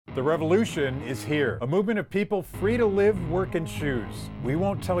The revolution is here. A movement of people free to live, work, and choose. We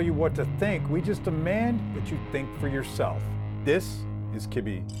won't tell you what to think. We just demand that you think for yourself. This is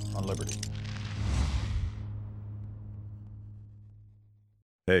Kibbe on Liberty.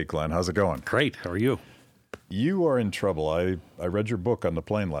 Hey, Glenn, how's it going? Great. How are you? You are in trouble. I read your book on the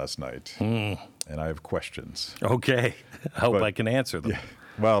plane last night, and I have questions. Okay. I hope I can answer them. Yeah,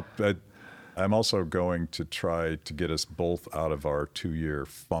 well, I'm also going to try to get us both out of our 2-year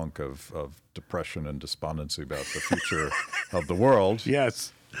funk of depression and despondency about the future of the world.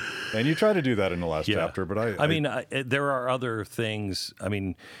 Yes. And you try to do that in the last chapter, but I mean, there are other things. I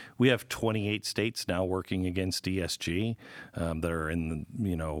mean, we have 28 states now working against ESG that are in,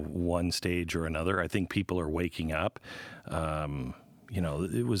 one stage or another. I think people are waking up.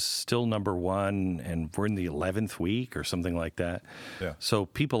 It was still number one, and we're in the 11th week or something like that. Yeah. So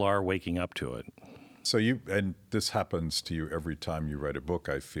people are waking up to it. So and this happens to you every time you write a book,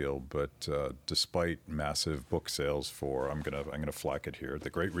 I feel. But despite massive book sales for, I'm gonna flag it here, The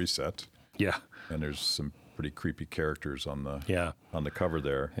Great Reset. Yeah. And there's some pretty creepy characters on the cover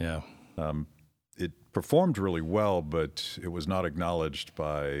there. Yeah. It performed really well, but it was not acknowledged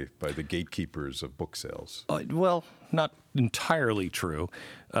by the gatekeepers of book sales. Well, not entirely true.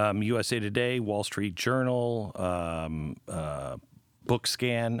 USA Today, Wall Street Journal,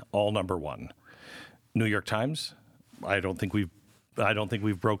 BookScan, all number one. New York Times, I don't think we've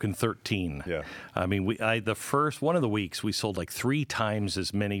broken 13. Yeah. I mean, the first one of the weeks we sold like 3 times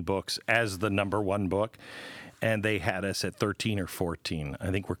as many books as the number one book, and they had us at 13 or 14. I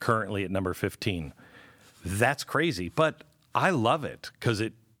think we're currently at number 15. That's crazy, but I love it because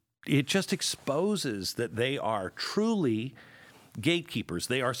it just exposes that they are truly gatekeepers.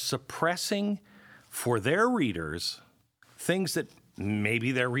 They are suppressing for their readers things that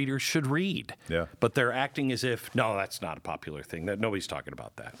maybe their readers should read. Yeah. But they're acting as if, no, that's not a popular thing. That nobody's talking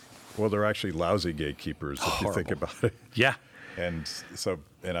about that. Well, they're actually lousy gatekeepers if you think about it. Yeah. And so,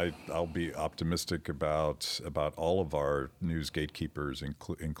 I'll be optimistic about all of our news gatekeepers,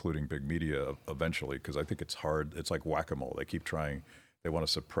 including big media, eventually, because I think it's hard. It's like whack-a-mole. They keep trying. They want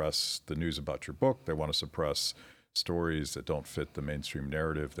to suppress the news about your book. They want to suppress stories that don't fit the mainstream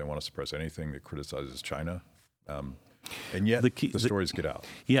narrative. They want to suppress anything that criticizes China. And yet the stories get out.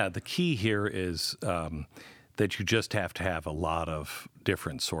 Yeah, the key here is that you just have to have a lot of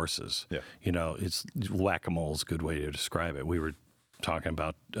different sources. Yeah. It's whack-a-mole is a good way to describe it. We were talking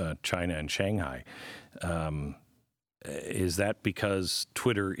about China and Shanghai. Is that because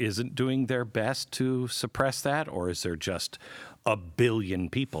Twitter isn't doing their best to suppress that, or is there just a billion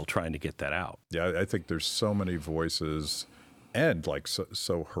people trying to get that out? Yeah, I think there's so many voices and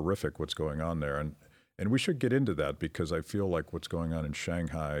so horrific what's going on there. And we should get into that because I feel like what's going on in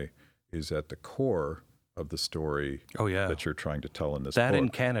Shanghai is at the core of the story that you're trying to tell in this book. That in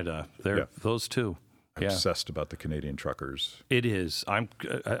Canada, those two. I'm obsessed about the Canadian truckers. It is.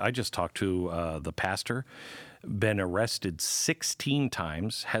 I just talked to the pastor, been arrested 16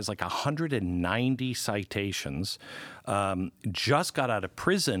 times, has like 190 citations, just got out of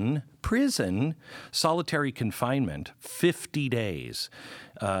prison, solitary confinement, 50 days.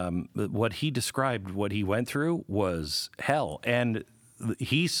 What he described, what he went through was hell. And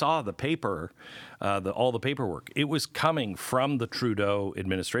he saw the paper, all the paperwork. It was coming from the Trudeau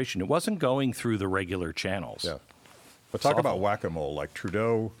administration. It wasn't going through the regular channels. Yeah. But talk about whack-a-mole. Like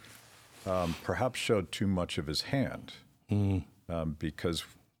Trudeau perhaps showed too much of his hand because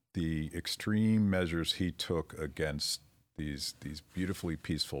the extreme measures he took against these beautifully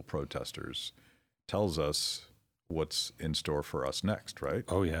peaceful protesters tells us what's in store for us next, right?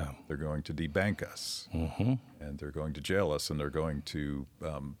 Oh, yeah. They're going to debank us, and they're going to jail us, and they're going to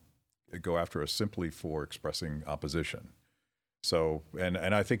go after us simply for expressing opposition. So, and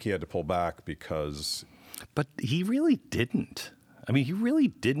I think he had to pull back because... But he really didn't. I mean, he really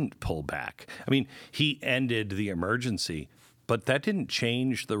didn't pull back. I mean, he ended the emergency, but that didn't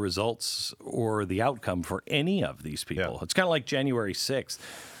change the results or the outcome for any of these people. Yeah. It's kind of like January 6th.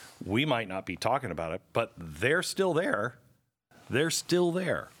 We might not be talking about it, but they're still there. They're still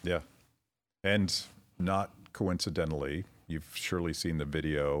there. Yeah. And not coincidentally, you've surely seen the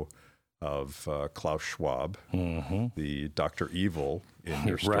video of Klaus Schwab, the Dr. Evil in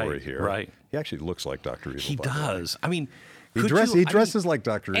your story here. Right. He actually looks like Dr. Evil. He does. I mean, he dresses like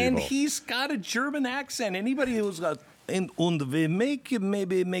Dr. Evil. And he's got a German accent. Anybody who's got... And we make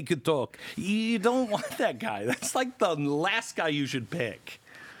you talk. You don't want that guy. That's like the last guy you should pick.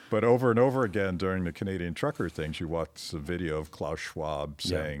 But over and over again during the Canadian trucker things, you watch a video of Klaus Schwab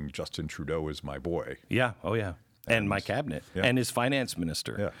saying, Justin Trudeau is my boy. Yeah. Oh, yeah. and my cabinet and his finance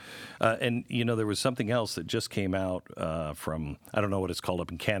minister. And, there was something else that just came out from, I don't know what it's called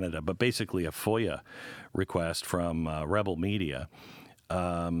up in Canada, but basically a FOIA request from Rebel Media.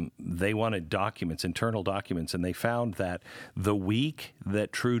 They wanted documents, internal documents, and they found that the week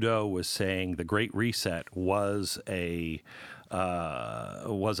that Trudeau was saying the Great Reset was a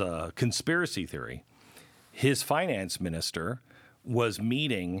conspiracy theory, his finance minister was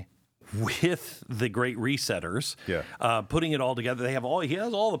meeting with the Great Resetters, putting it all together. He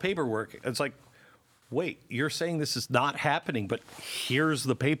has all the paperwork. It's like, wait, you're saying this is not happening, but here's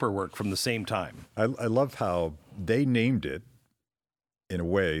the paperwork from the same time. I love how they named it in a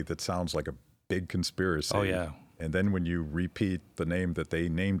way that sounds like a big conspiracy. Oh, yeah. And then when you repeat the name that they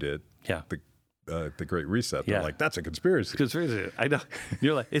named it, the Great Reset, they're like, that's a conspiracy. Conspiracy. I know.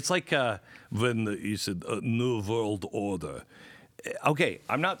 You're like, it's like when you said New World Order. Okay,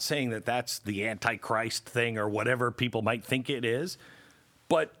 I'm not saying that that's the Antichrist thing or whatever people might think it is,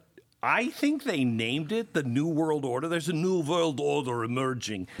 but I think they named it the New World Order. There's a New World Order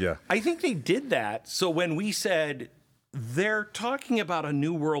emerging. Yeah. I think they did that so when we said they're talking about a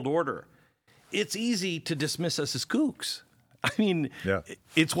New World Order, it's easy to dismiss us as kooks. I mean,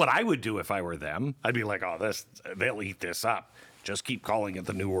 it's what I would do if I were them. I'd be like, they'll eat this up. Just keep calling it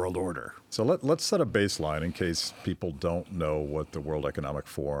the New World Order. So let's set a baseline in case people don't know what the World Economic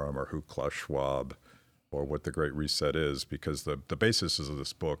Forum or who Klaus Schwab or what the Great Reset is, because the basis of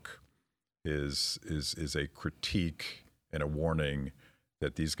this book is a critique and a warning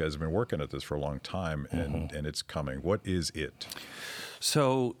that these guys have been working at this for a long time, and it's coming. What is it?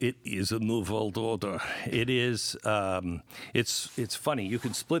 So it is a New World Order. It is. It's funny. You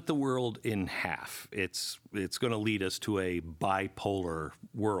can split the world in half. It's going to lead us to a bipolar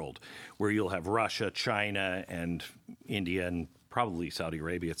world where you'll have Russia, China, and India, and probably Saudi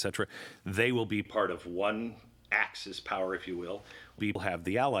Arabia, etc. They will be part of one Axis power, if you will. We will have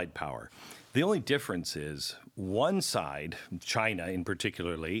the Allied power. The only difference is one side, China in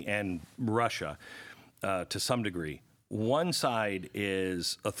particularly, and Russia to some degree, one side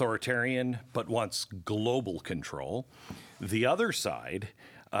is authoritarian but wants global control. The other side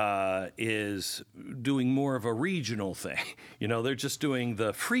is doing more of a regional thing. They're just doing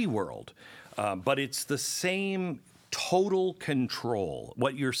the free world. But it's the same total control.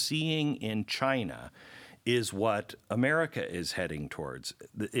 What you're seeing in China is what America is heading towards.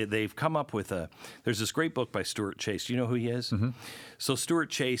 They've come up with there's this great book by Stuart Chase. Do you know who he is? Mm-hmm. So Stuart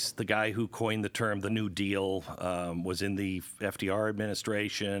Chase, the guy who coined the term the New Deal, was in the FDR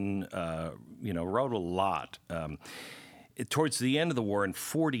administration, wrote a lot. Towards the end of the war in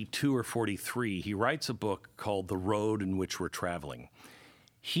 42 or 43, he writes a book called The Road in Which We're Traveling.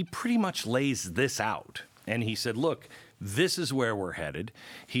 He pretty much lays this out. And he said, look, this is where we're headed.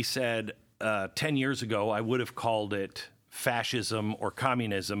 He said, 10 years ago, I would have called it fascism or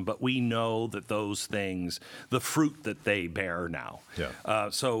communism, but we know that those things, the fruit that they bear now.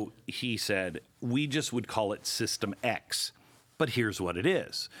 So he said, we just would call it System X. But here's what it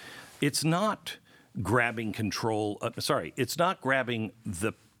is. It's not grabbing control. It's not grabbing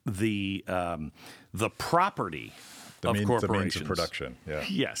the property of corporations. The means of production. Yeah.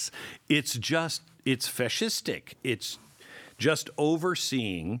 Yes. It's fascistic. It's just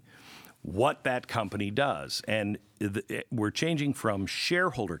overseeing what that company does. And we're changing from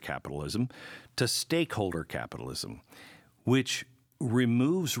shareholder capitalism to stakeholder capitalism, which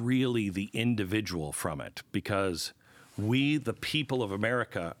removes really the individual from it, because we, the people of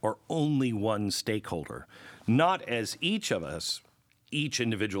America, are only one stakeholder, not as each of us, each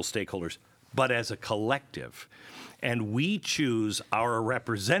individual stakeholders, but as a collective. And we choose our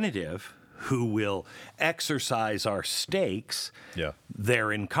representative who will exercise our stakes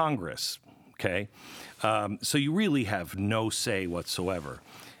there in Congress, okay? So you really have no say whatsoever.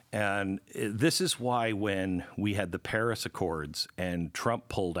 And this is why when we had the Paris Accords and Trump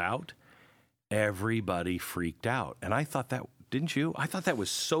pulled out, everybody freaked out. And I thought that, didn't you? I thought that was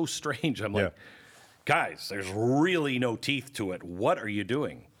so strange. I'm like, guys, there's really no teeth to it. What are you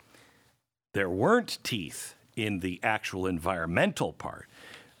doing? There weren't teeth in the actual environmental part.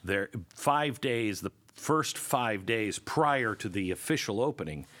 The first 5 days prior to the official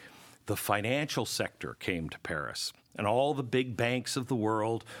opening, the financial sector came to Paris. And all the big banks of the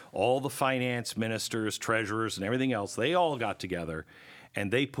world, all the finance ministers, treasurers, and everything else, they all got together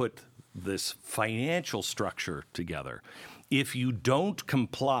and they put this financial structure together. If you don't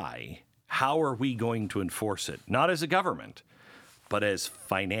comply, how are we going to enforce it? Not as a government, but as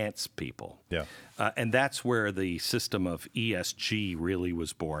finance people. Yeah. And that's where the system of ESG really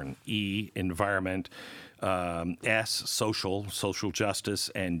was born. E, environment, S, social justice,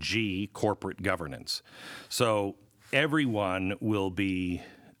 and G, corporate governance. So everyone will be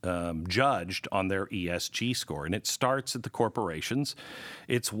judged on their ESG score. And it starts at the corporations.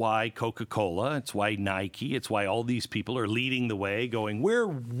 It's why Coca-Cola, it's why Nike, it's why all these people are leading the way going, we're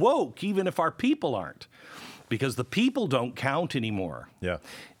woke even if our people aren't. Because the people don't count anymore. Yeah.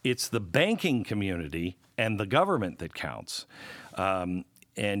 It's the banking community and the government that counts. And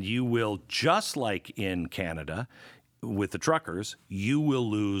you will, just like in Canada, with the truckers, you will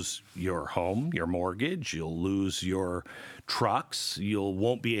lose your home, your mortgage, you'll lose your trucks,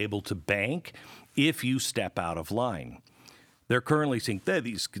 won't be able to bank if you step out of line. They're currently saying that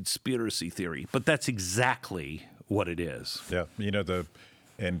these conspiracy theory, but that's exactly what it is. Yeah,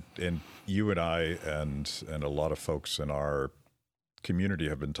 and you and I and a lot of folks in our community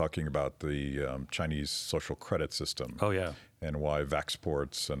have been talking about the Chinese social credit system. Oh yeah, and why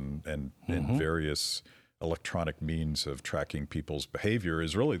Vaxports and various electronic means of tracking people's behavior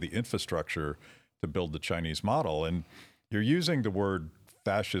is really the infrastructure to build the Chinese model. And you're using the word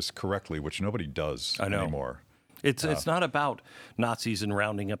fascist correctly, which nobody does anymore. It's not about Nazis and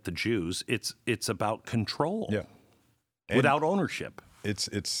rounding up the Jews. It's about control. Yeah. Without ownership.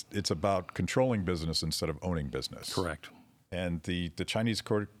 It's about controlling business instead of owning business. Correct. And the Chinese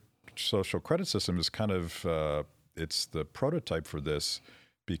social credit system is kind of it's the prototype for this,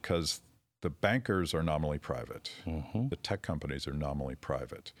 because the bankers are nominally private. The tech companies are nominally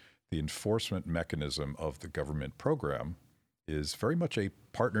private. The enforcement mechanism of the government program is very much a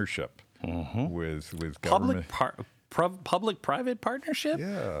partnership with government. Public-private partnership?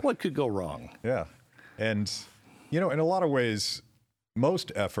 Yeah. What could go wrong? Yeah. And, in a lot of ways,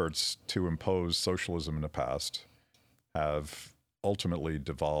 most efforts to impose socialism in the past have ultimately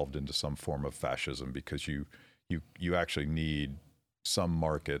devolved into some form of fascism, because you actually need some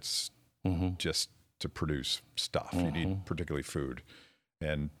markets just to produce stuff. You need particularly food.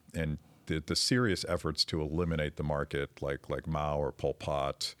 And the serious efforts to eliminate the market, like Mao or Pol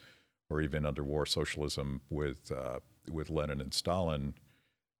Pot, or even underwar socialism with Lenin and Stalin,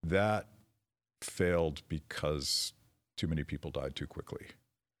 that failed because too many people died too quickly.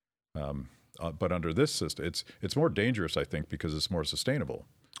 But under this system, it's more dangerous, I think, because it's more sustainable.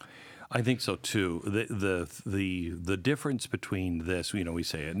 I think so too. The difference between this, we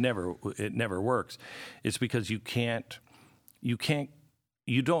say it never works. It's because you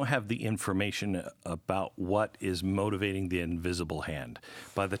don't have the information about what is motivating the invisible hand.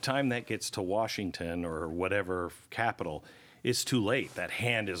 By the time that gets to Washington or whatever capital, it's too late. That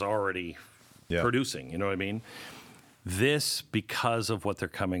hand is already producing. You know what I mean? This, because of what they're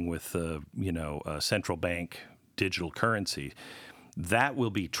coming with, central bank digital currency, that will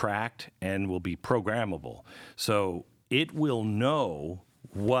be tracked and will be programmable. So it will know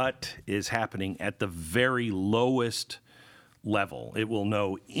what is happening at the very lowest level. It will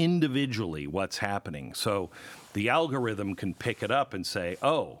know individually what's happening. So the algorithm can pick it up and say,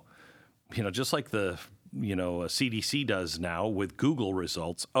 just like the CDC does now with Google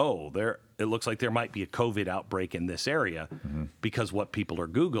results, it looks like there might be a COVID outbreak in this area because what people are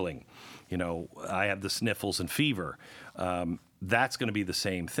Googling. I have the sniffles and fever. That's going to be the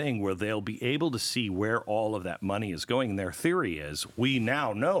same thing, where they'll be able to see where all of that money is going. And their theory is, we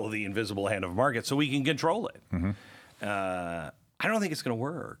now know the invisible hand of market, so we can control it. I don't think it's going to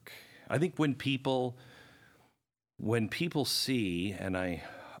work. I think when people see, and I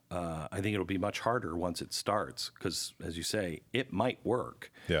think it'll be much harder once it starts, because, as you say, it might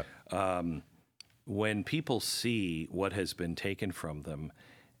work. Yeah. When people see what has been taken from them,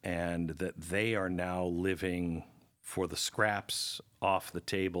 and that they are now living for the scraps off the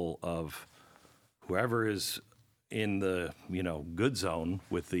table of whoever is in the good zone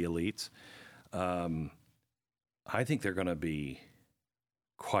with the elites, I think they're going to be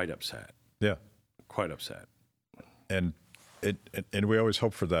quite upset. Yeah, quite upset. And we always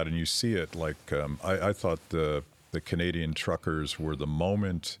hope for that, and you see it. Like I thought the Canadian truckers were the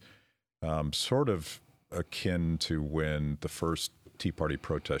moment, sort of akin to when the first Tea Party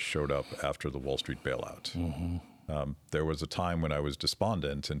protest showed up after the Wall Street bailout. There was a time when I was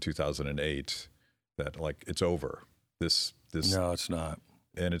despondent in 2008 that it's over. This No, it's not.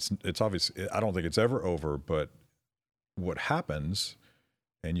 And it's obvious. I don't think it's ever over. But what happens,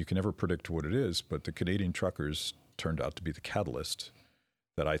 and you can never predict what it is, but the Canadian truckers turned out to be the catalyst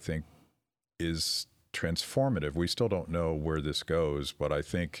that I think is transformative. We still don't know where this goes, but I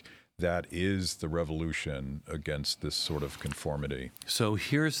think that is the revolution against this sort of conformity. So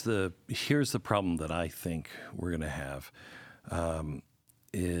here's the problem that I think we're going to have.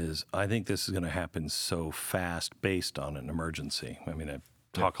 is I think this is going to happen so fast based on an emergency. I mean, I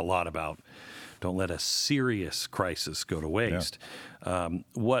talk a lot about don't let a serious crisis go to waste.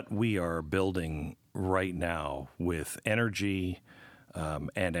 What we are building right now with energy,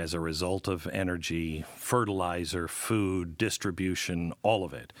 and as a result of energy, fertilizer, food, distribution, all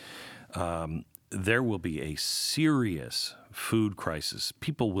of it, there will be a serious food crisis.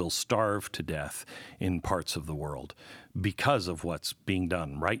 People will starve to death in parts of the world because of what's being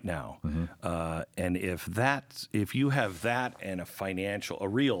done right now. And if you have that and a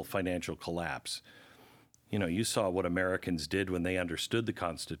real financial collapse, you saw what Americans did when they understood the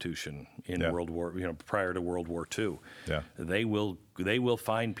Constitution in World War, prior to World War II. Yeah. They will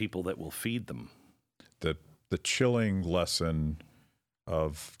find people that will feed them. The chilling lesson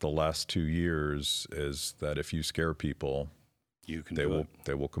of the last 2 years is that if you scare people, they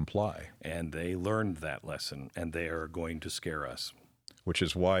will comply. And they learned that lesson, and they are going to scare us. Which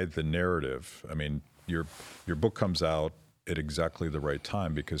is why the narrative, I mean, your book comes out at exactly the right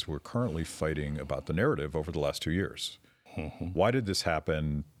time because we're currently fighting about the narrative over the last 2 years. Why did this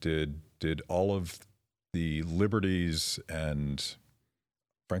happen? Did all of the liberties and,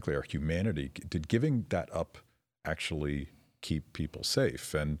 frankly, our humanity, did giving that up actually keep people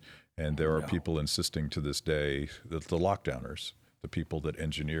safe? And there are people insisting to this day that the lockdowners, the people that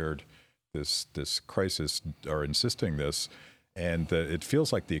engineered this crisis, are insisting this, and that it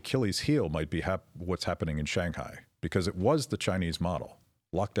feels like the Achilles heel might be what's happening in Shanghai, because it was the Chinese model.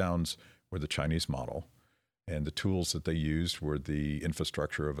 Lockdowns were the Chinese model, and the tools that they used were the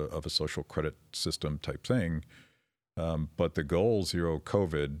infrastructure of a social credit system type thing. But the goal, zero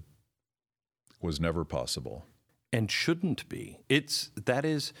COVID, was never possible. And shouldn't be. That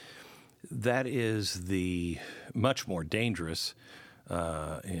is the much more dangerous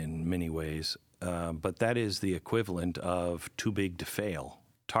in many ways, but that is the equivalent of too big to fail.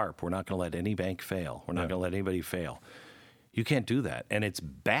 TARP, we're not going to let any bank fail. We're not going to let anybody fail. You can't do that, and it's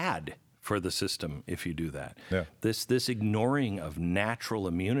bad for the system if you do that. Yeah. This ignoring of natural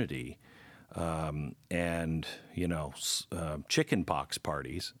immunity and chicken pox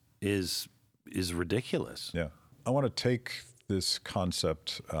parties is ridiculous. Yeah. I want to take this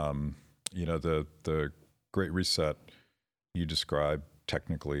concept, the Great Reset you describe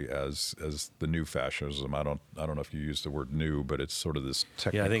technically as the new fascism. I don't know if you use the word new, but it's sort of this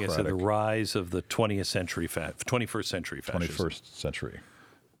technocratic. Yeah, I think it's the rise of the 21st century fascism. 21st century.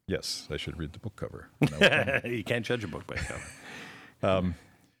 Yes, I should read the book cover. You can't judge a book by cover.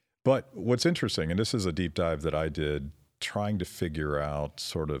 But what's interesting, and this is a deep dive that I did, trying to figure out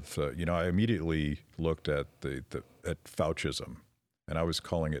sort of, I immediately looked at at Faucism, and I was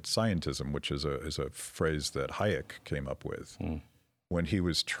calling it scientism, which is a phrase that Hayek came up with when he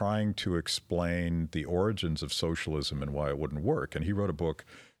was trying to explain the origins of socialism and why it wouldn't work. And he wrote a book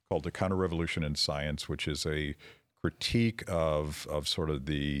called The Counter-Revolution in Science, which is a critique of sort of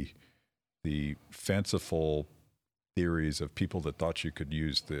the fanciful theories of people that thought you could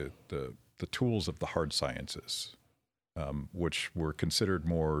use the tools of the hard sciences, which were considered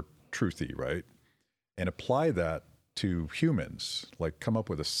more truthy, right? And apply that to humans, like come up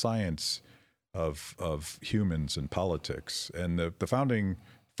with a science of humans and politics. And the founding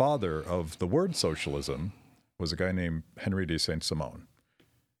father of the word socialism was a guy named Henri de Saint-Simon.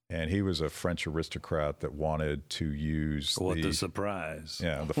 And he was a French aristocrat that wanted to use the surprise.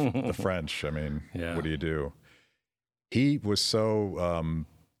 Yeah, the French. I mean, What do you do? He was so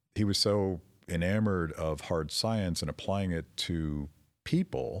enamored of hard science and applying it to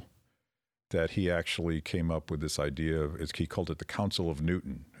people that he actually came up with this idea of, he called it the Council of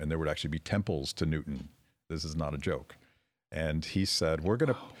Newton, and there would actually be temples to Newton. This is not a joke. And he said, we're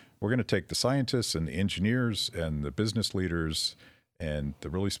gonna take the scientists and the engineers and the business leaders and the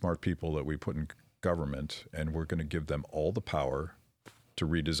really smart people that we put in government, and we're going to give them all the power to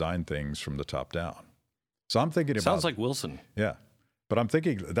redesign things from the top down. So I'm thinking about... Sounds like Wilson. Yeah. But I'm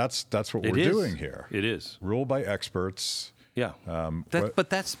thinking that's what we're doing here. It is. Rule by experts. Yeah.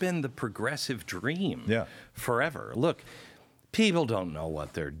 But that's been the progressive dream forever. Look, people don't know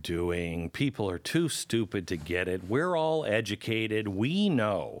what they're doing. People are too stupid to get it. We're all educated. We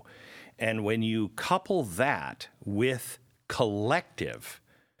know. And when you couple that with collective,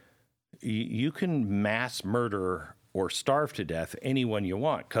 you can mass murder or starve to death anyone you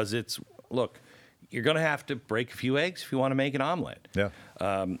want, because you're going to have to break a few eggs if you want to make an omelet. Yeah.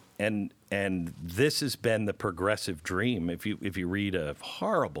 And this has been the progressive dream. If you read a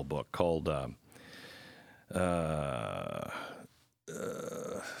horrible book called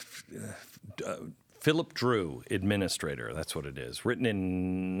Philip Drew, Administrator, that's what it is, written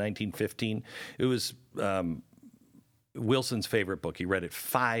in 1915. It was Wilson's favorite book. He read it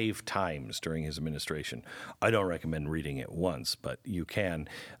 5 times during his administration. I don't recommend reading it once, but you can.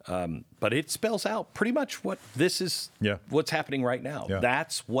 But it spells out pretty much what this is, what's happening right now. Yeah.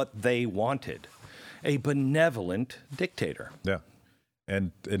 That's what they wanted, a benevolent dictator. Yeah.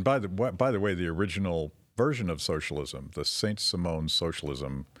 And by the way, the original version of socialism, the Saint-Simon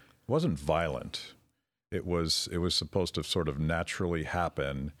socialism, wasn't violent. It was supposed to sort of naturally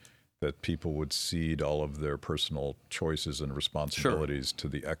happen, that people would cede all of their personal choices and responsibilities to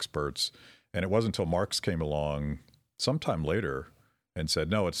the experts. And it wasn't until Marx came along sometime later and said,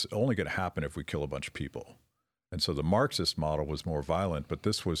 no, it's only going to happen if we kill a bunch of people. And so the Marxist model was more violent, but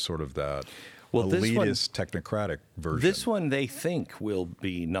this was sort of that elitist, technocratic version. This one they think will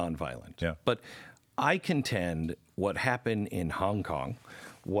be nonviolent. Yeah. But I contend what happened in Hong Kong,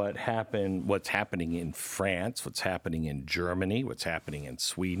 what's happening in France, what's happening in Germany, what's happening in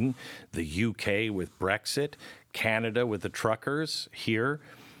Sweden, the UK with Brexit, Canada with the truckers here,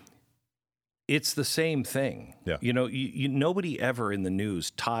 it's the same thing. Yeah. You know, nobody ever in the news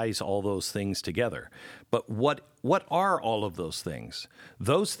ties all those things together. But what are all of those things?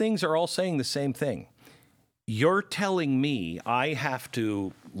 Those things are all saying the same thing. You're telling me I have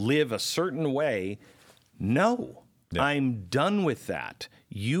to live a certain way? No. Yeah. I'm done with that.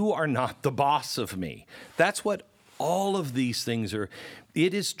 You are not the boss of me. That's what all of these things are.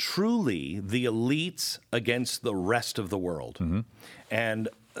 It is truly the elites against the rest of the world. Mm-hmm. And,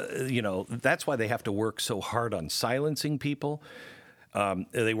 that's why they have to work so hard on silencing people.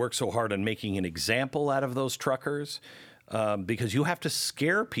 They work so hard on making an example out of those truckers because you have to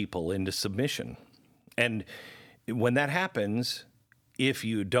scare people into submission. And when that happens, if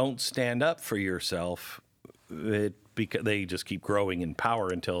you don't stand up for yourself, they just keep growing in power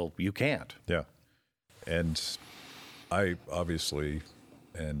until you can't. Yeah. And I obviously,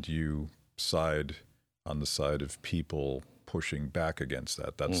 and you side on the side of people pushing back against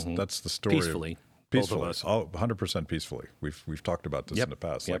that. That's the story. Peacefully. Peacefully. Both of us. 100% peacefully. We've talked about this in the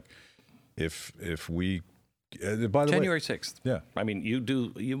past. Yep. Like if we, by the January way, 6th. Yeah. I mean,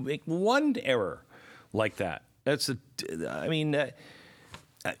 you make one error like that.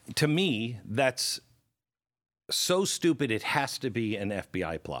 To me, that's so stupid it has to be an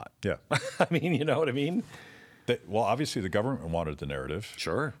FBI plot. Yeah. I mean, you know what I mean? Well, obviously the government wanted the narrative.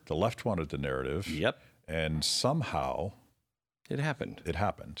 Sure. The left wanted the narrative. Yep. And somehow it happened.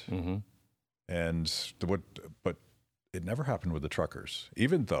 Mm-hmm. But it never happened with the truckers,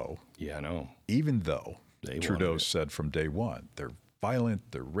 even though Trudeau said from day one, they're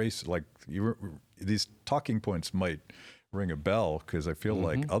violent, they're racist. Like these talking points might ring a bell because I feel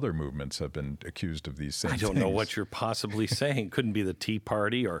like other movements have been accused of these same things. I don't know what you're possibly saying. Couldn't be the Tea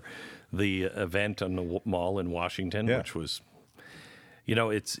Party or the event on the mall in Washington, which was,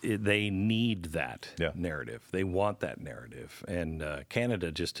 they need that narrative. They want that narrative. And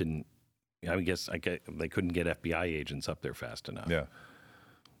Canada just didn't, they couldn't get FBI agents up there fast enough. Yeah.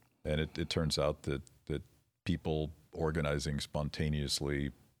 And it turns out that people organizing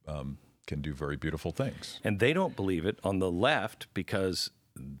spontaneously can do very beautiful things. And they don't believe it on the left because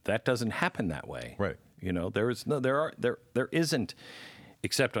that doesn't happen that way. Right. There isn't,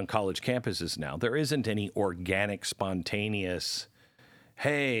 except on college campuses now, there isn't any organic, spontaneous,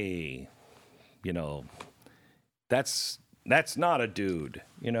 hey, that's not a dude.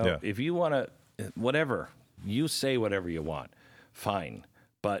 If you want to, whatever, you say whatever you want, fine.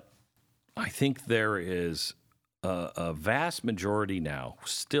 But I think there is a vast majority now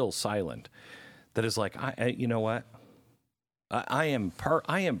still silent that is like, you know what? I am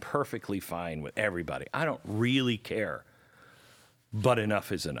perfectly fine with everybody. I don't really care. But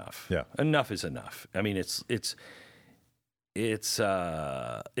enough is enough. Yeah. Enough is enough. I mean, it's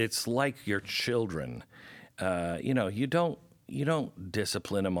like your children. You don't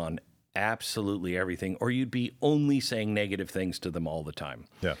discipline them on absolutely everything, or you'd be only saying negative things to them all the time.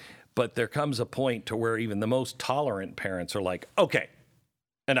 Yeah. But there comes a point to where even the most tolerant parents are like, okay,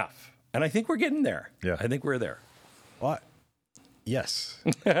 enough. And I think we're getting there. Yeah. I think we're there. Well, yes.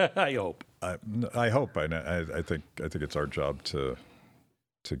 I hope. I hope. I think it's our job to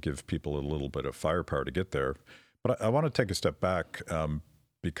give people a little bit of firepower to get there. But I want to take a step back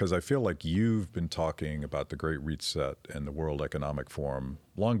because I feel like you've been talking about the Great Reset and the World Economic Forum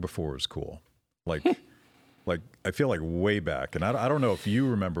long before it was cool. Like I feel like way back, and I don't know if you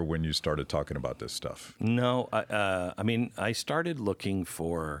remember when you started talking about this stuff. No, I started looking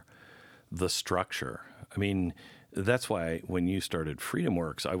for the structure. I mean, that's why when you started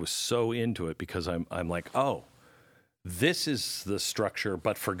FreedomWorks, I was so into it because I'm like, oh, this is the structure,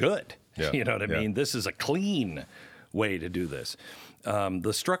 but for good. Yeah. You know what I mean? This is a clean way to do this.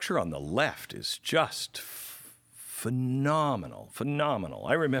 The structure on the left is just phenomenal.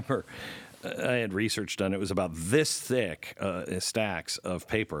 I remember I had research done. It was about this thick stacks of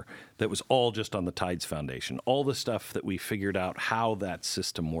paper that was all just on the Tides Foundation, all the stuff that we figured out how that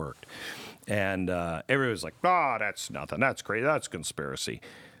system worked. And everybody was like, that's nothing. That's crazy. That's conspiracy.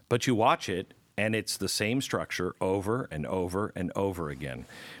 But you watch it, and it's the same structure over and over and over again.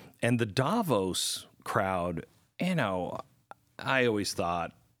 And the Davos crowd, I always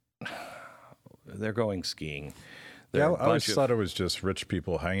thought they're going skiing. I always thought it was just rich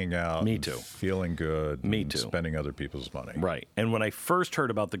people hanging out. Me too. Feeling good. Me too. Spending other people's money. Right. And when I first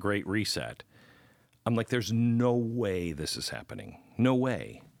heard about the Great Reset, I'm like, there's no way this is happening. No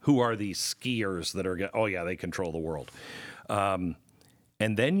way. Who are these skiers that are, they control the world. And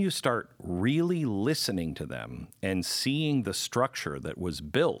then you start really listening to them and seeing the structure that was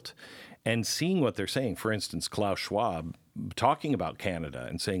built and seeing what they're saying. For instance, Klaus Schwab talking about Canada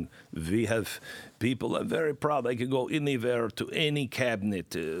and saying, we have people, I'm very proud, I can go anywhere to any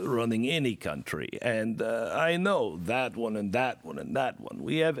cabinet running any country. And I know that one and that one and that one.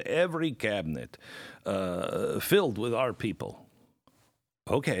 We have every cabinet filled with our people.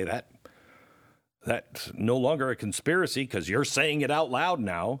 Okay, that's no longer a conspiracy because you're saying it out loud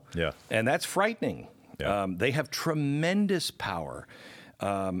now. Yeah. And that's frightening. Yeah. They have tremendous power.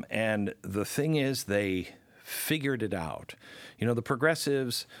 And the thing is, they figured it out. The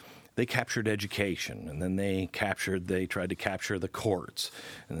progressives, they captured education, and then they tried to capture the courts,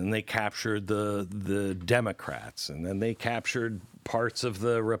 and then they captured the Democrats, and then they captured parts of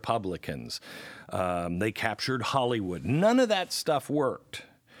the Republicans. They captured Hollywood. None of that stuff worked.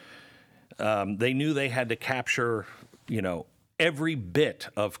 They knew they had to capture, every bit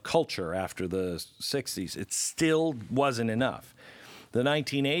of culture after the 60s. It still wasn't enough. The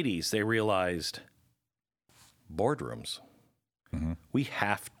 1980s, they realized boardrooms. Mm-hmm. We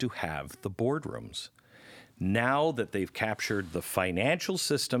have to have the boardrooms. Now that they've captured the financial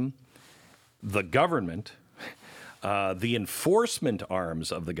system, the government, the enforcement arms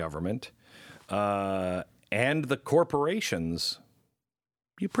of the government, and the corporations,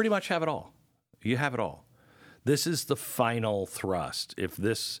 you pretty much have it all. You have it all. This is the final thrust. If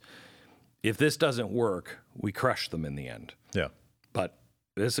this doesn't work, we crush them in the end. Yeah. But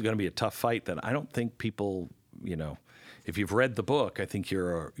this is going to be a tough fight that I don't think people, if you've read the book, I think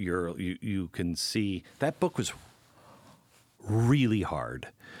you can see that book was really hard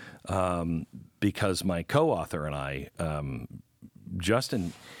because my co-author and I,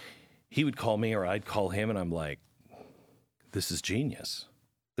 Justin, he would call me or I'd call him, and I'm like, this is genius.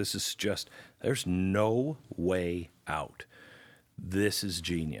 This is just, there's no way out. This is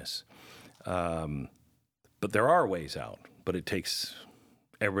genius. But there are ways out, but it takes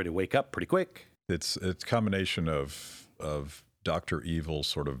everybody to wake up pretty quick. It's a combination of Dr. Evil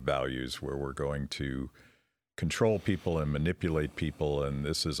sort of values where we're going to control people and manipulate people, and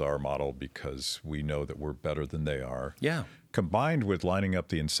this is our model because we know that we're better than they are. Yeah. Combined with lining up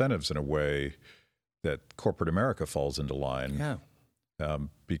the incentives in a way that corporate America falls into line. Yeah.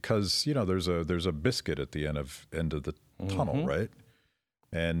 Because there's a biscuit at the end of the tunnel, mm-hmm. right?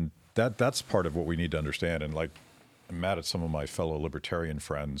 And that's part of what we need to understand. And like I'm mad at some of my fellow libertarian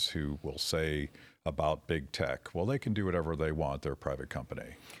friends who will say about big tech, well, they can do whatever they want. They're a private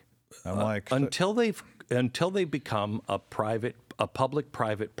company. I'm like until they become a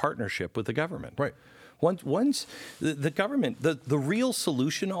public-private partnership with the government. Right. Once the government, the real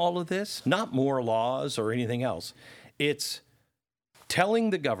solution to all of this, not more laws or anything else, it's telling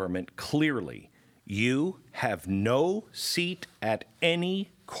the government clearly, you have no seat at any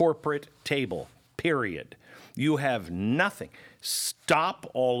corporate table, period. You have nothing.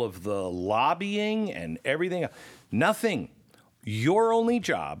 Stop all of the lobbying and everything. Nothing. Your only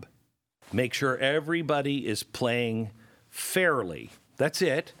job, make sure everybody is playing fairly. That's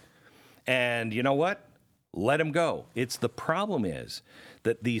it. And you know what? Let them go. The problem is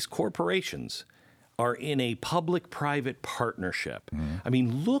that these corporations are in a public-private partnership. Mm-hmm. I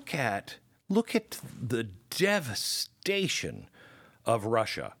mean, look at the devastation of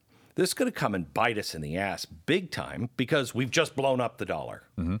Russia. This is going to come and bite us in the ass big time because we've just blown up the dollar.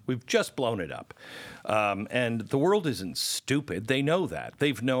 Mm-hmm. We've just blown it up. And the world isn't stupid. They know that.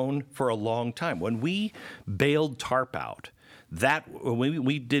 They've known for a long time. When we bailed TARP out, when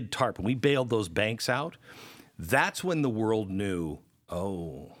we did TARP, and we bailed those banks out, that's when the world knew,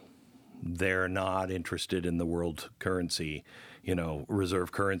 they're not interested in the world currency,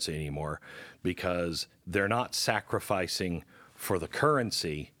 reserve currency anymore, because they're not sacrificing for the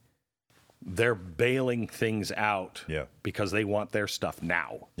currency. They're bailing things out because they want their stuff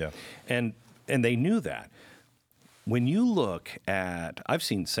now. Yeah. And they knew that. when you look at, I've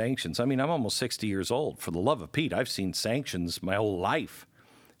seen sanctions. I mean, I'm almost 60 years old. For the love of Pete, I've seen sanctions my whole life.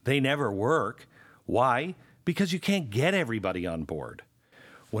 They never work. Why? Because you can't get everybody on board.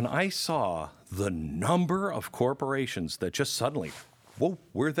 When I saw the number of corporations that just suddenly, whoa,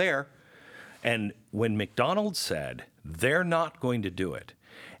 we're there. And when McDonald's said they're not going to do it,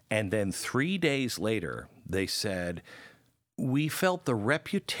 and then 3 days later they said, we felt the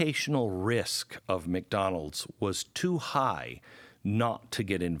reputational risk of McDonald's was too high not to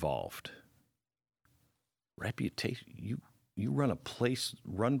get involved. Reputation, you run a place,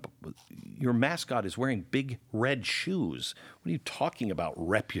 your mascot is wearing big red shoes. What are you talking about,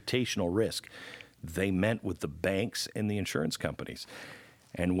 reputational risk? They meant with the banks and the insurance companies.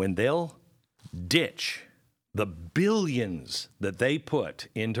 And when they'll ditch the billions that they put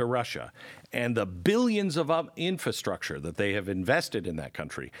into Russia and the billions of infrastructure that they have invested in that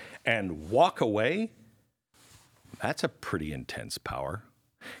country and walk away, that's a pretty intense power.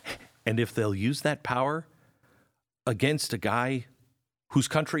 And if they'll use that power against a guy whose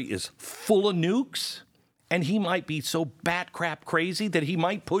country is full of nukes, and he might be so bat crap crazy that he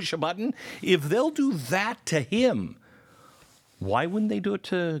might push a button, if they'll do that to him, why wouldn't they do it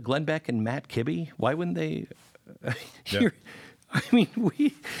to Glenn Beck and Matt Kibbe? Why wouldn't they? Yeah. I mean,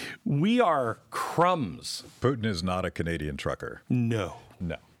 we are crumbs. Putin is not a Canadian trucker. No.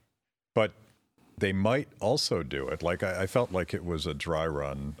 But they might also do it. Like I felt like it was a dry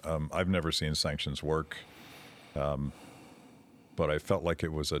run. I've never seen sanctions work, but I felt like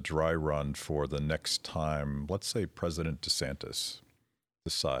it was a dry run for the next time. Let's say President DeSantis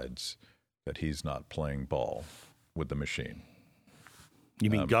decides that he's not playing ball with the machine. You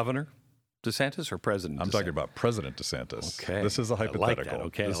mean Governor DeSantis or President DeSantis? I'm talking about President DeSantis. Okay. This is a hypothetical. I like that.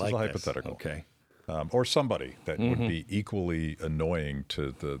 Okay. This is a hypothetical. Okay. Or somebody that would be equally annoying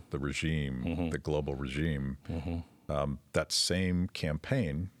to the regime, the global regime. That same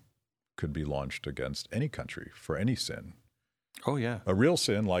campaign could be launched against any country for any sin. Oh, yeah. A real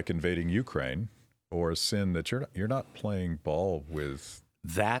sin like invading Ukraine, or a sin that you're not playing ball with.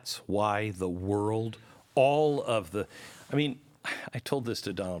 That's why the world, I told this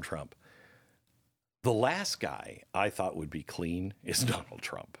to Donald Trump. The last guy I thought would be clean is Donald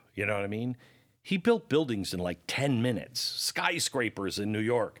Trump. You know what I mean? He built buildings in like 10 minutes, skyscrapers in New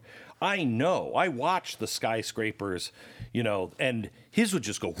York. I know. I watched the skyscrapers, and his would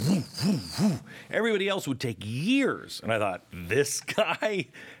just go whoo, whoo, whoo. Everybody else would take years. And I thought, this guy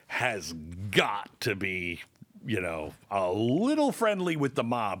has got to be, a little friendly with the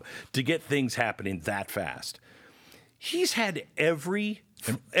mob to get things happening that fast. He's had every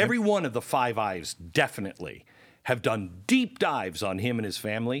one of the Five Eyes definitely have done deep dives on him and his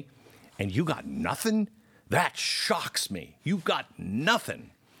family, and you got nothing? That shocks me. You got nothing.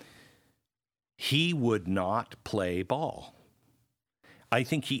 He would not play ball. I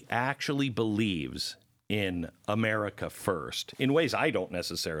think he actually believes in America first, in ways I don't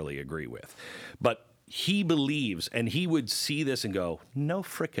necessarily agree with. But he believes, and he would see this and go, no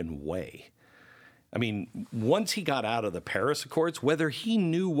frickin' way. I mean, once he got out of the Paris Accords, whether he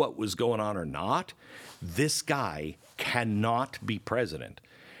knew what was going on or not, this guy cannot be president.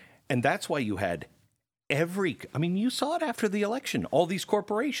 And that's why you had you saw it after the election. All these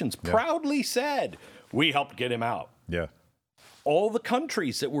corporations proudly said, we helped get him out. Yeah. All the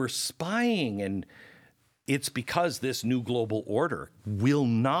countries that were spying, and it's because this new global order will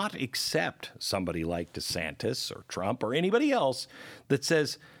not accept somebody like DeSantis or Trump or anybody else that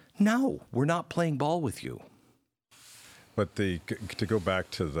says, no, we're not playing ball with you. But to go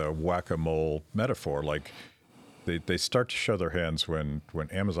back to the whack-a-mole metaphor, like they start to show their hands when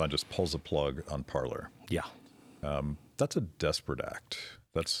Amazon just pulls the plug on Parler. Yeah. That's a desperate act.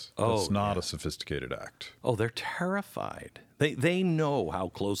 That's not a sophisticated act. Oh, they're terrified. They know how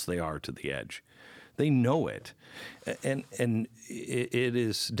close they are to the edge. They know it. And it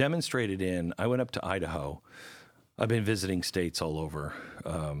is demonstrated I went up to Idaho. I've been visiting states all over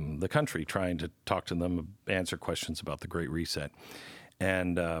the country, trying to talk to them, answer questions about the Great Reset.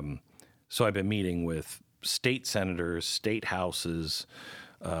 And so I've been meeting with state senators, state houses,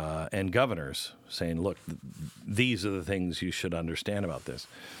 and governors saying, look, these are the things you should understand about this.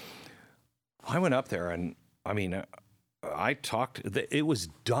 I went up there and, I talked, it was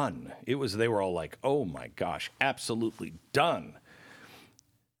done. They were all like, oh my gosh, absolutely done.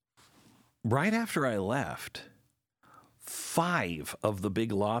 Right after I left, 5 of the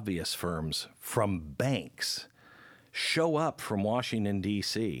big lobbyist firms from banks show up from Washington,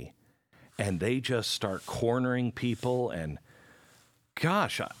 D.C., and they just start cornering people. And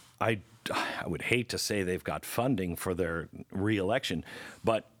gosh, I would hate to say they've got funding for their reelection,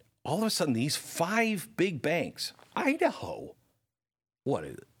 but all of a sudden these 5 big banks Idaho. What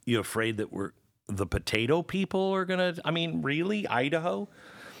is it? You afraid that the potato people are going to, I mean, really? Idaho?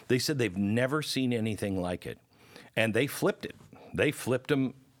 They said they've never seen anything like it. And they flipped it. They flipped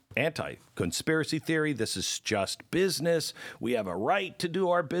them anti-conspiracy theory. This is just business. We have a right to do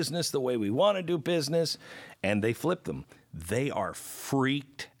our business the way we want to do business. And they flipped them. They are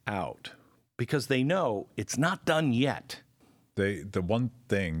freaked out because they know it's not done yet. The one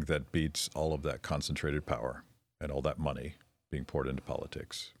thing that beats all of that concentrated power and all that money being poured into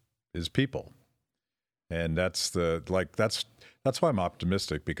politics is people. And that's why I'm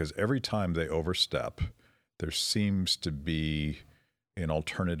optimistic, because every time they overstep, there seems to be an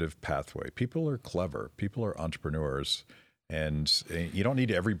alternative pathway. People are clever. People are entrepreneurs. And you don't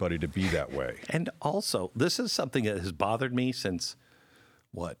need everybody to be that way. And also, this is something that has bothered me since,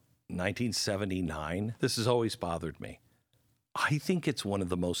 1979? This has always bothered me. I think it's one of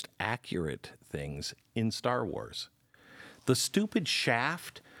the most accurate things in Star Wars. The stupid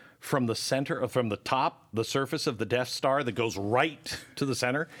shaft from the center, from the top, the surface of the Death Star that goes right to the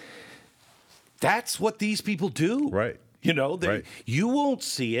center, that's what these people do. Right. You know, Right. You won't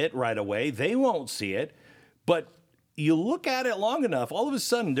see it right away. They won't see it. But you look at it long enough, all of a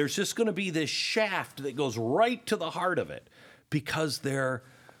sudden, there's just going to be this shaft that goes right to the heart of it because they're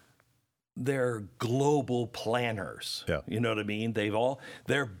global planners. Yeah. You know what I mean?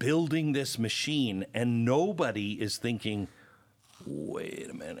 They're building this machine and nobody is thinking, wait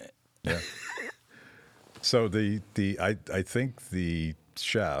a minute. Yeah. So I think the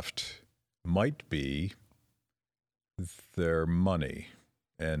shaft might be their money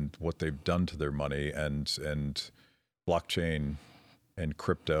and what they've done to their money and blockchain and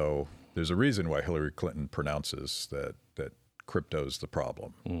crypto. There's a reason why Hillary Clinton pronounces that crypto's the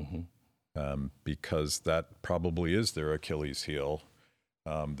problem. Mm-hmm. Because that probably is their Achilles heel.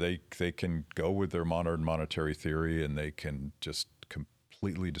 They can go with their modern monetary theory and they can just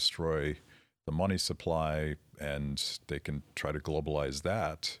completely destroy the money supply and they can try to globalize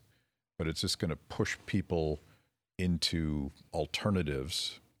that, but it's just going to push people into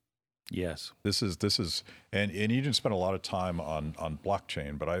alternatives. Yes. This is and you didn't spend a lot of time on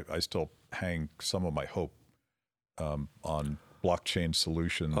blockchain, but I still hang some of my hope on blockchain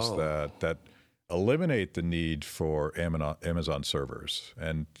solutions that eliminate the need for Amazon servers.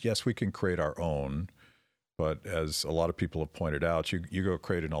 And yes, we can create our own, but as a lot of people have pointed out, you go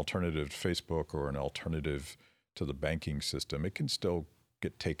create an alternative to Facebook or an alternative to the banking system, it can still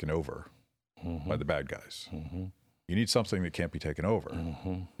get taken over by the bad guys. Mm-hmm. You need something that can't be taken over.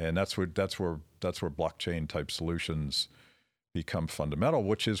 Mm-hmm. And that's where blockchain type solutions become fundamental,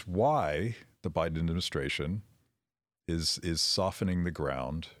 which is why the Biden administration is softening the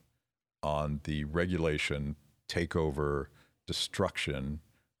ground on the regulation, takeover, destruction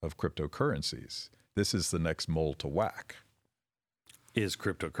of cryptocurrencies. This is the next mole to whack. Is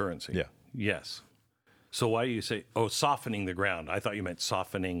cryptocurrency. Yeah. Yes. So why do you say, softening the ground? I thought you meant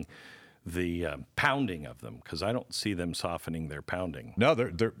softening the pounding of them, because I don't see them softening their pounding. No,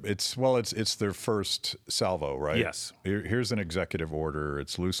 it's their first salvo, right? Yes. Here's an executive order.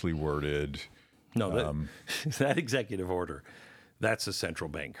 It's loosely worded. No, that executive order, that's a central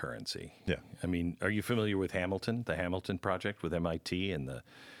bank currency. Yeah. I mean, are you familiar with Hamilton, the Hamilton Project with MIT and the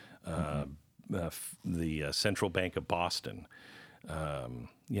Central Bank of Boston?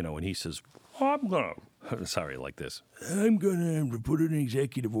 When he says, I'm going to have to put an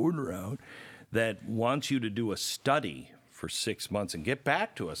executive order out that wants you to do a study for 6 months and get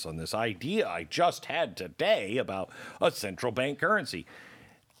back to us on this idea I just had today about a central bank currency.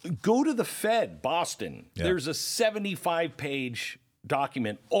 Go to the Fed, Boston. Yeah. There's a 75-page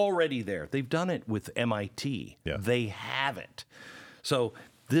document already there. They've done it with MIT. Yeah. They have it. So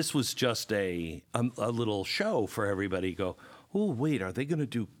this was just a little show for everybody to go, oh, wait, are they going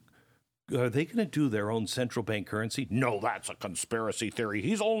to do their own central bank currency? No, that's a conspiracy theory.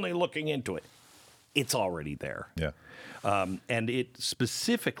 He's only looking into it. It's already there. Yeah. And it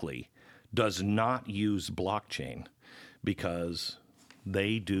specifically does not use blockchain because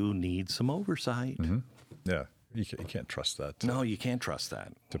they do need some oversight. Mm-hmm. Yeah. You can't trust that. No, you can't trust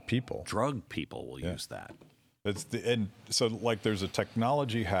that. To people. Drug people will use that. There's a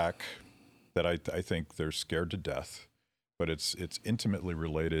technology hack that I think they're scared to death, but it's intimately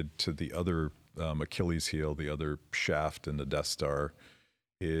related to the other Achilles heel, the other shaft in the Death Star,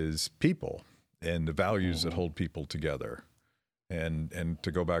 is people and the values that hold people together. And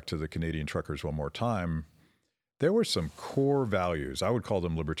to go back to the Canadian truckers one more time, there were some core values. I would call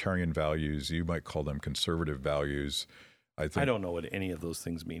them libertarian values. You might call them conservative values. I don't know what any of those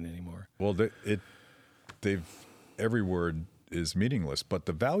things mean anymore. Well, every word is meaningless, but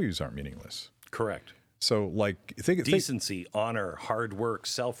the values aren't meaningless. Correct. So, like, think, Decency, honor, hard work,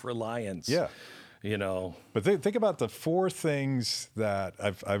 self-reliance. yeah. You know, But think about the four things that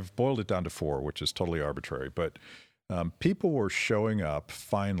I've boiled it down to four, which is totally arbitrary. But people were showing up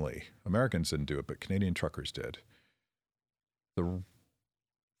finally. Americans didn't do it, but Canadian truckers did. The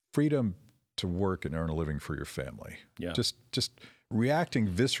freedom to work and earn a living for your family. Yeah. Just reacting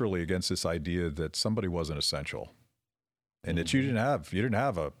viscerally against this idea that somebody wasn't essential, and that you didn't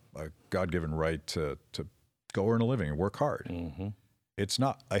have a God-given right to go earn a living and work hard. Mm-hmm. It's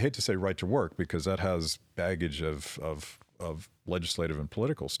not, I hate to say right to work because that has baggage of legislative and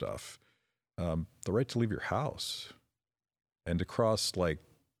political stuff. The right to leave your house and to cross like,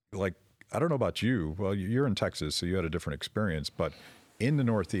 I don't know about you. Well, you're in Texas, so you had a different experience, but in the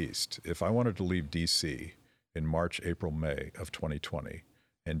Northeast, if I wanted to leave DC in March, April, May of 2020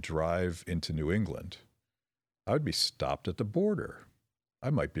 and drive into New England, I would be stopped at the border. I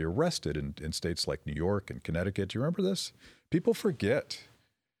might be arrested in states like New York and Connecticut. Do you remember this? People forget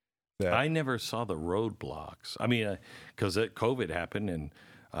that. I never saw the roadblocks. I mean, because COVID happened, and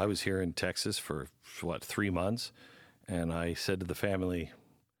I was here in Texas for, 3 months, and I said to the family,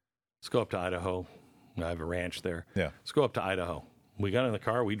 let's go up to Idaho. I have a ranch there. Yeah. Let's go up to Idaho. We got in the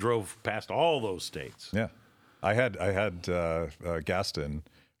car. We drove past all those states. Yeah. I had Gaston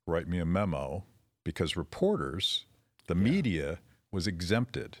write me a memo because reporters, the media, was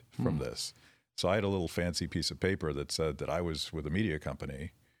exempted from this. So I had a little fancy piece of paper that said that I was with a media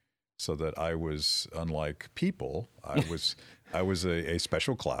company, so that I was, unlike people, I was a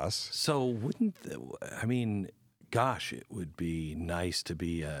special class. So gosh, it would be nice to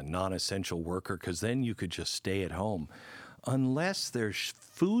be a non-essential worker, because then you could just stay at home. Unless there's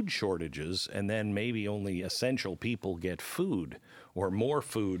food shortages, and then maybe only essential people get food, or more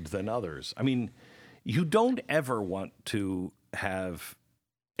food than others. I mean, you don't ever want to have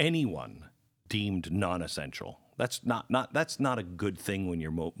anyone deemed non-essential. That's not a good thing when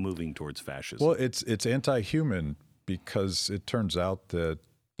you're moving towards fascism. Well, it's anti-human because it turns out that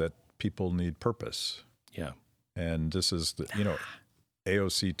people need purpose. Yeah. And this is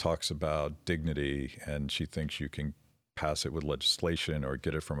AOC talks about dignity, and she thinks you can pass it with legislation or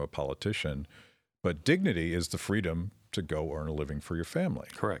get it from a politician. But dignity is the freedom to go earn a living for your family.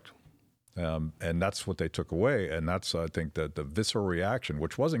 Correct. And that's what they took away. And that's, I think, the visceral reaction,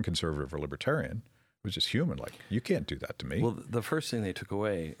 which wasn't conservative or libertarian. It was just human. Like, you can't do that to me. Well, the first thing they took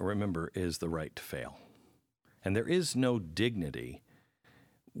away, remember, is the right to fail. And there is no dignity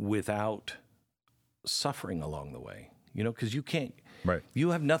without suffering along the way, because you can't, right.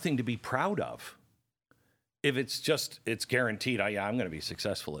 You have nothing to be proud of. If it's guaranteed, I'm going to be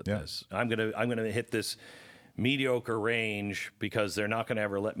successful at this. I'm going to hit this mediocre range because they're not going to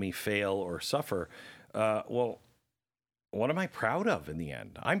ever let me fail or suffer. Well, what am I proud of in the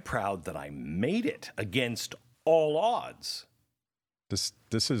end? I'm proud that I made it against all odds.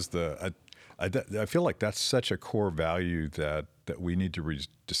 This is I feel like that's such a core value that we need to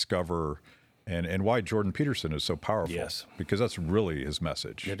rediscover, and why Jordan Peterson is so powerful. Yes. Because that's really his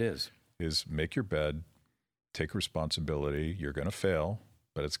message. It is make your bed, take responsibility. You're going to fail,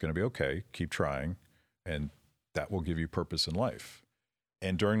 but it's going to be okay. Keep trying, and that will give you purpose in life.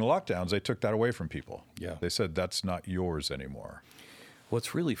 And during the lockdowns, they took that away from people. Yeah. They said that's not yours anymore.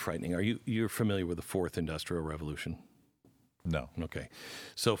 What's really frightening, you're familiar with the Fourth Industrial Revolution? No. Okay.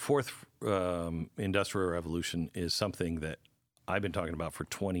 So Fourth Industrial Revolution is something that I've been talking about for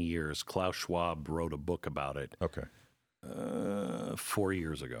 20 years. Klaus Schwab wrote a book about it. Okay. 4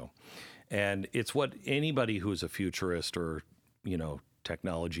 years ago. And it's what anybody who's a futurist or,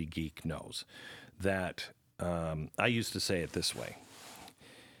 technology geek knows. That I used to say it this way.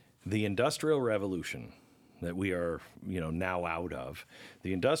 The Industrial Revolution that we are, now out of,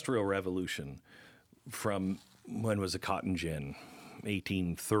 the Industrial Revolution from, when was the cotton gin?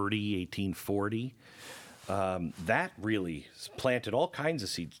 1830, 1840. That really planted all kinds of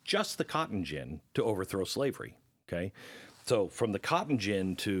seeds, just the cotton gin, to overthrow slavery, okay? So from the cotton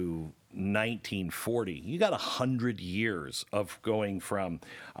gin to 1940, you got 100 years of going from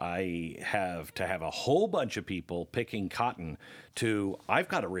I have to have a whole bunch of people picking cotton to I've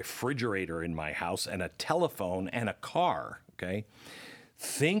got a refrigerator in my house and a telephone and a car, okay?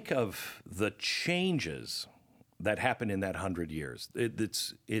 Think of the changes that happened in that 100 years.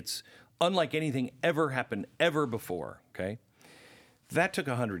 It's unlike anything ever happened ever before, okay? That took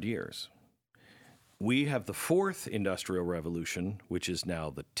 100 years. We have the Fourth Industrial Revolution, which is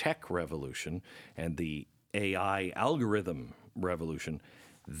now the tech revolution and the AI algorithm revolution.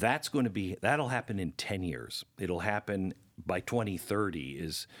 That'll happen in 10 years. It'll happen by 2030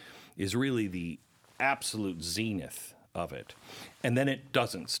 is really the absolute zenith of it. And then it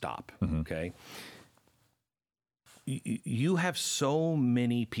doesn't stop, okay? you have so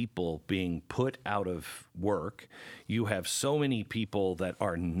many people being put out of work. You have so many people that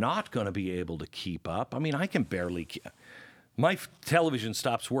are not going to be able to keep up. I mean, I can barely my television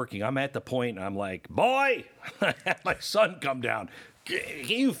stops working. I'm at the point and I'm like, boy, my son come down. Can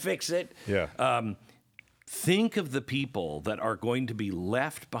you fix it? Yeah. Think of the people that are going to be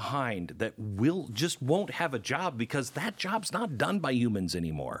left behind that just won't have a job because that job's not done by humans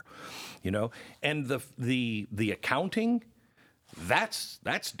anymore, And the accounting, that's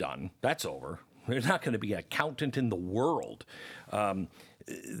done. That's over. There's not going to be an accountant in the world.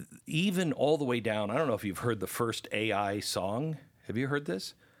 Even all the way down. I don't know if you've heard the first AI song. Have you heard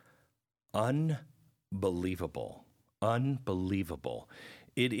this? Unbelievable.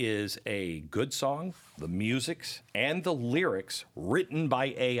 It is a good song, the musics and the lyrics written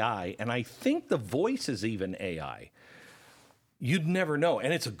by AI, and I think the voice is even AI. You'd never know,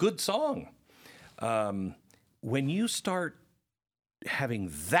 and it's a good song. When you start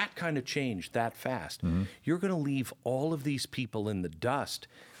having that kind of change that fast, you're going to leave all of these people in the dust.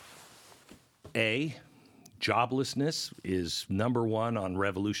 Joblessness is number one on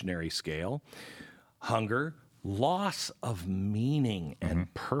revolutionary scale. Hunger, loss of meaning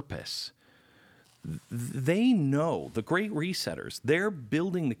and purpose. They know, the great resetters, they're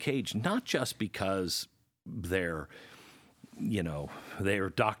building the cage not just because they're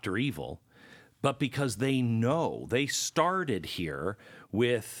Dr. Evil, but because they know they started here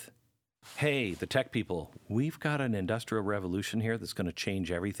with, hey, the tech people, we've got an industrial revolution here that's going to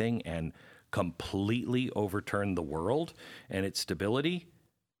change everything and completely overturn the world and its stability.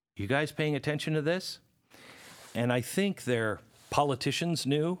 You guys paying attention to this? And I think their politicians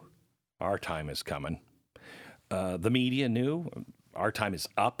knew our time is coming. The media knew our time is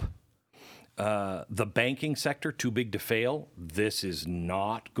up. The banking sector, too big to fail. This is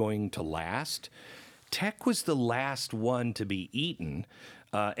not going to last. Tech was the last one to be eaten,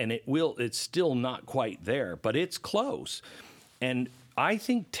 and it's still not quite there, but it's close. And I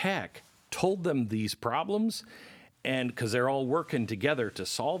think tech told them these problems, and because they're all working together to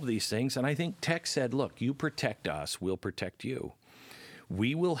solve these things. And I think tech said, look, you protect us, we'll protect you.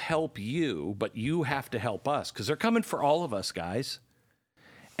 We will help you, but you have to help us because they're coming for all of us, guys.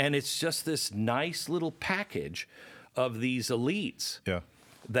 And it's just this nice little package of these elites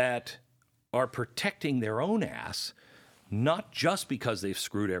that are protecting their own ass, not just because they've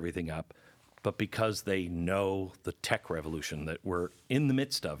screwed everything up, but because they know the tech revolution that we're in the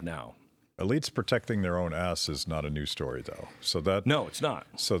midst of now. Elites protecting their own ass is not a new story, though. No, it's not.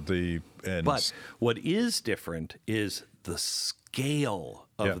 But what is different is the scale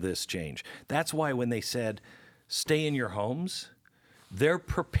of this change. That's why when they said, stay in your homes, they're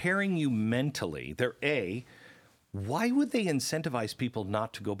preparing you mentally. Why would they incentivize people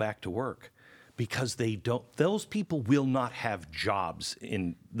not to go back to work? Because those people will not have jobs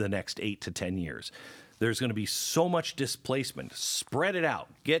in the next 8 to 10 years. There's going to be so much displacement. Spread it out.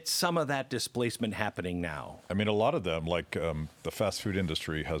 Get some of that displacement happening now. I mean, a lot of them, like the fast food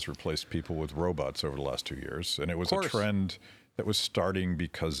industry, has replaced people with robots over the last 2 years. And it was a trend that was starting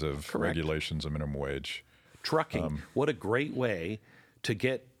because of regulations of minimum wage. Trucking. What a great way to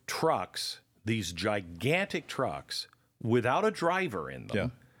get trucks, these gigantic trucks, without a driver in them. Yeah.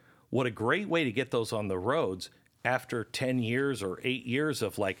 What a great way to get those on the roads after 10 years or 8 years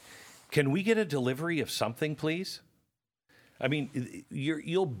of can we get a delivery of something, please? I mean,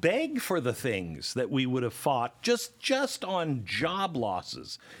 you'll beg for the things that we would have fought just on job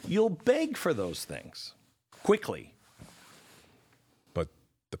losses. You'll beg for those things quickly. But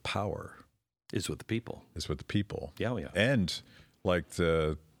the power is with the people. Yeah. And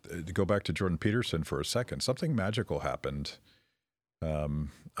to go back to Jordan Peterson for a second, something magical happened.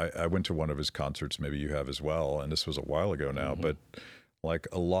 I went to one of his concerts, maybe you have as well, and this was a while ago now, but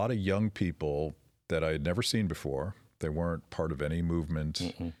a lot of young people that I had never seen before. They weren't part of any movement.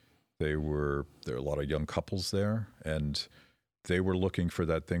 There were a lot of young couples there, and they were looking for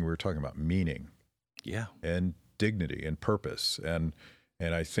that thing we were talking about, meaning, and dignity and purpose. And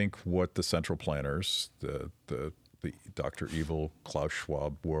I think what the central planners, the Dr. Evil, Klaus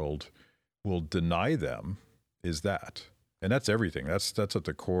Schwab world will deny them is that. And that's everything. That's at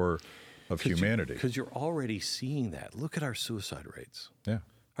the core of humanity. Because you're already seeing that. Look at our suicide rates. Yeah.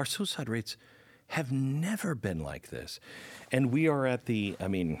 Our suicide rates have never been like this. And we are at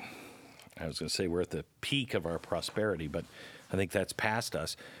I was going to say we're at the peak of our prosperity, but I think that's past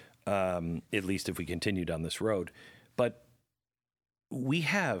us, at least if we continue down this road. But we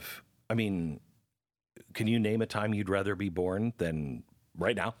have, can you name a time you'd rather be born than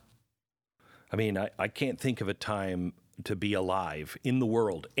right now? I can't think of a time to be alive in the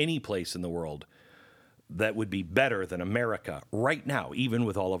world, any place in the world, that would be better than America right now, even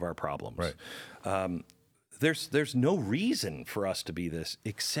with all of our problems. Right. There's no reason for us to be this,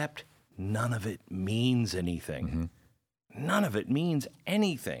 except none of it means anything. None of it means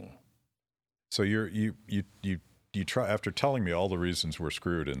anything. So you try, after telling me all the reasons we're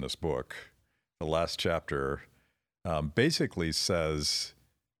screwed in this book, the last chapter basically says,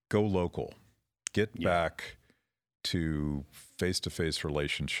 go local, get back to face-to-face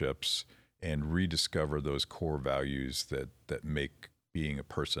relationships and rediscover those core values that make being a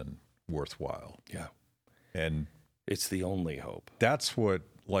person worthwhile. Yeah. And it's the only hope. That's what,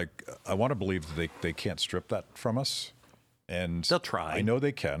 like, I want to believe they can't strip that from us. And they'll try. I know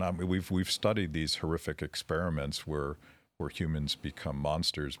they can. I mean, we've studied these horrific experiments where humans become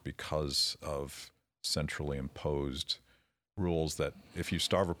monsters because of centrally imposed rules that if you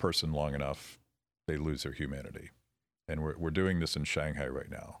starve a person long enough, they lose their humanity. And we're doing this in Shanghai right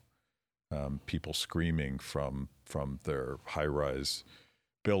now. People screaming from their high-rise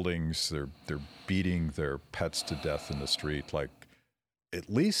buildings. They're beating their pets to death in the street. Like, at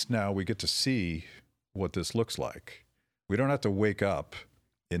least now we get to see what this looks like. We don't have to wake up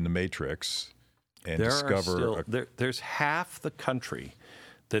in the Matrix and discover. There's half the country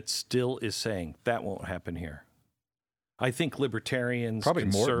that still is saying that won't happen here. I think libertarians, probably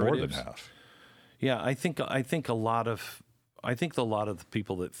more than conservatives. half. Yeah, I think a lot of the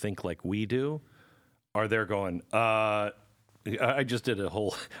people that think like we do are there going. I did a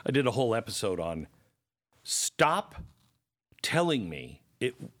whole episode on stop telling me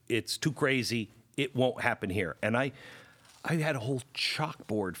it's too crazy. It won't happen here, and I had a whole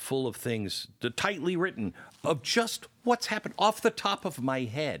chalkboard full of things, tightly written, of just what's happened off the top of my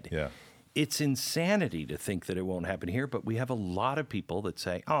head. Yeah. It's insanity to think that it won't happen here, but we have a lot of people that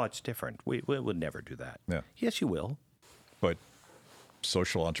say, oh, it's different. We would never do that. Yeah. Yes, you will. But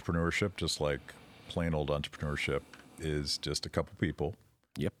social entrepreneurship, just like plain old entrepreneurship, is just a couple people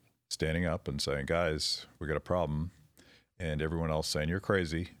standing up and saying, guys, we got a problem. And everyone else saying, you're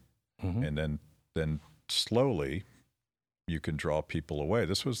crazy. And then slowly you can draw people away.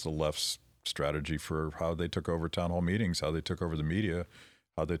 This was the left's strategy for how they took over town hall meetings, how they took over the media,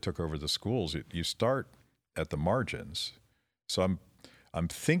 how they took over the schools. You start at the margins. So I'm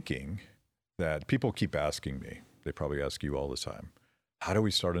thinking that people keep asking me, they probably ask you all the time, how do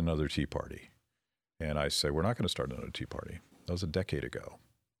we start another Tea Party? And I say, we're not going to start another Tea Party. That was a decade ago.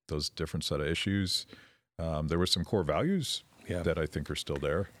 Those different set of issues. There were some core values that I think are still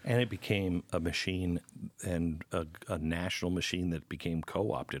there. And it became a machine and a national machine that became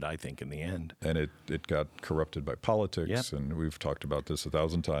co-opted, I think, in the end. And it got corrupted by politics, and we've talked about this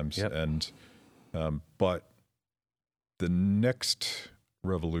 1,000 times. And but the next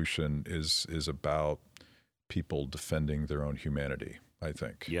revolution is about people defending their own humanity, I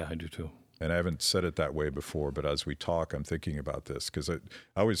think. Yeah, I do too. And I haven't said it that way before, but as we talk, I'm thinking about this because I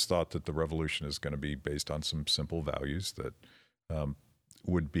always thought that the revolution is going to be based on some simple values that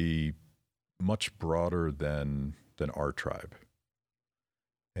would be much broader than our tribe.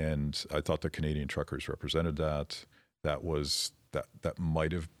 And I thought the Canadian truckers represented that. That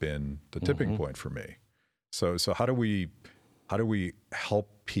might have been the tipping point for me. So how do we help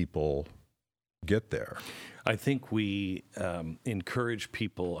people get there? I think we encourage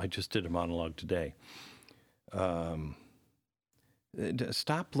people. I just did a monologue today.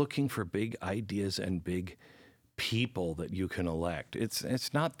 Stop looking for big ideas and big people that you can elect.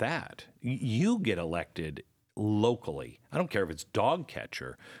 It's not that. You get elected locally. I don't care if it's dog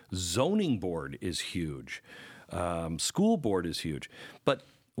catcher. Zoning board is huge. School board is huge. But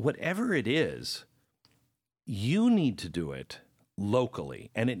whatever it is, you need to do it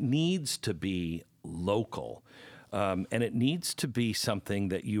locally, and it needs to be local, and it needs to be something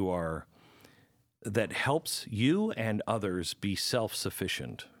that helps you and others be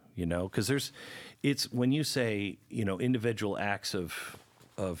self-sufficient. Because it's when you say individual acts of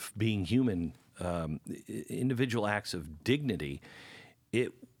being human, individual acts of dignity.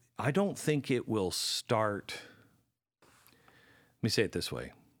 I don't think it will start. Let me say it this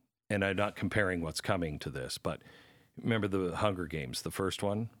way, and I'm not comparing what's coming to this, but remember the Hunger Games, the first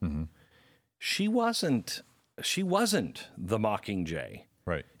one. Mm-hmm. She wasn't the Mockingjay.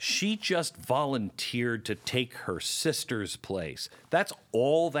 Right. She just volunteered to take her sister's place. That's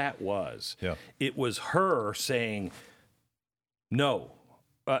all that was. Yeah. It was her saying, no,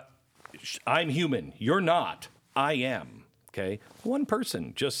 I'm human. You're not. I am. Okay. One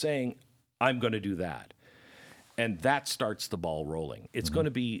person just saying, I'm going to do that. And that starts the ball rolling. It's going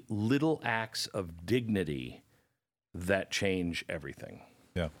to be little acts of dignity that change everything.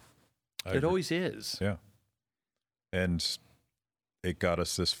 Yeah. It always is. Yeah. And it got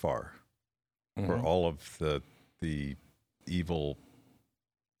us this far. where all of the evil,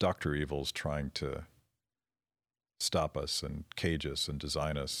 Dr. Evil's trying to stop us and cage us and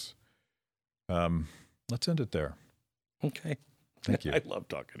design us. Let's end it there. Okay. Thank you. I love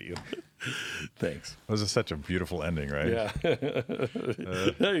talking to you. Thanks. This is such a beautiful ending, right? Yeah.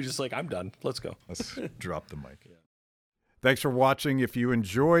 You're just like, I'm done. Let's go. Let's drop the mic. Yeah. Thanks for watching. If you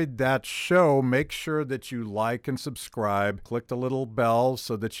enjoyed that show, make sure that you like and subscribe. Click the little bell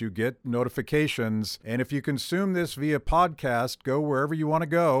so that you get notifications. And if you consume this via podcast, go wherever you want to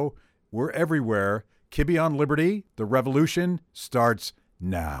go. We're everywhere. Kibbe on Liberty. The revolution starts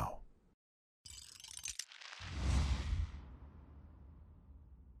now.